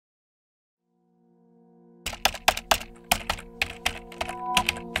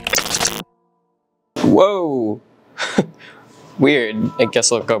Whoa! Weird. I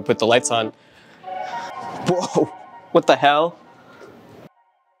guess I'll go put the lights on. Whoa! What the hell?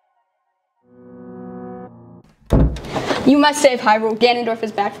 You must save Hyrule. Ganondorf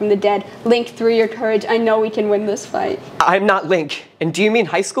is back from the dead. Link, through your courage, I know we can win this fight. I'm not Link. And do you mean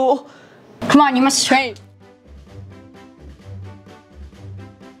high school? Come on, you must train.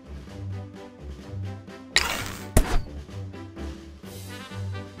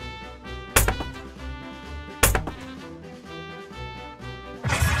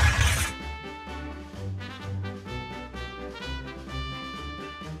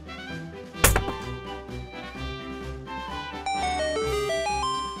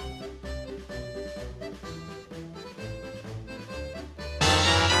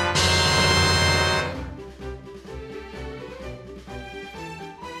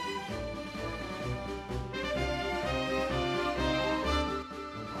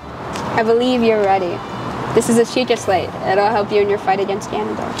 I believe you're ready. This is a Sheikah slate. It'll help you in your fight against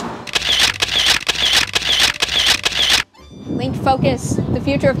Ganondorf. Link, focus. The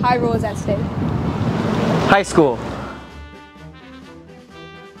future of Hyrule is at stake. High school.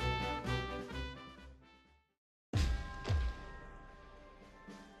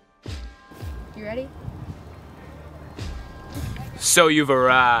 You ready? So you've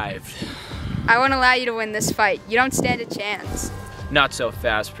arrived. I won't allow you to win this fight. You don't stand a chance. Not so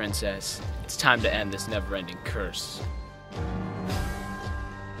fast, princess. It's time to end this never-ending curse.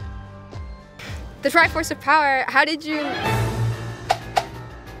 The Triforce of Power, how did you...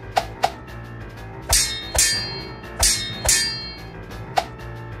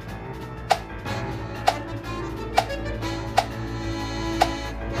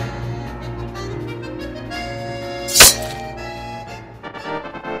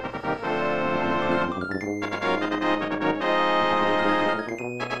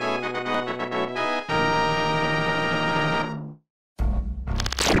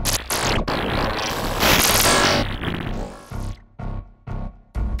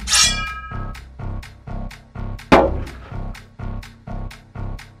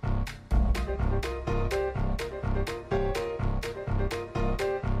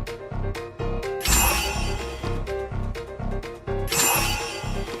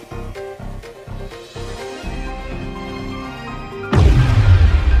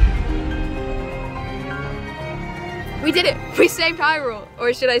 We did it! We saved Hyrule!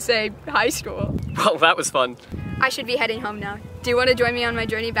 Or should I say, high school. Well, that was fun. I should be heading home now. Do you want to join me on my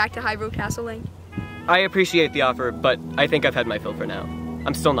journey back to Hyrule Castle, Link? I appreciate the offer, but I think I've had my fill for now.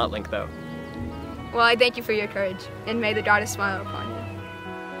 I'm still not Link, though. Well, I thank you for your courage, and may the goddess smile upon you.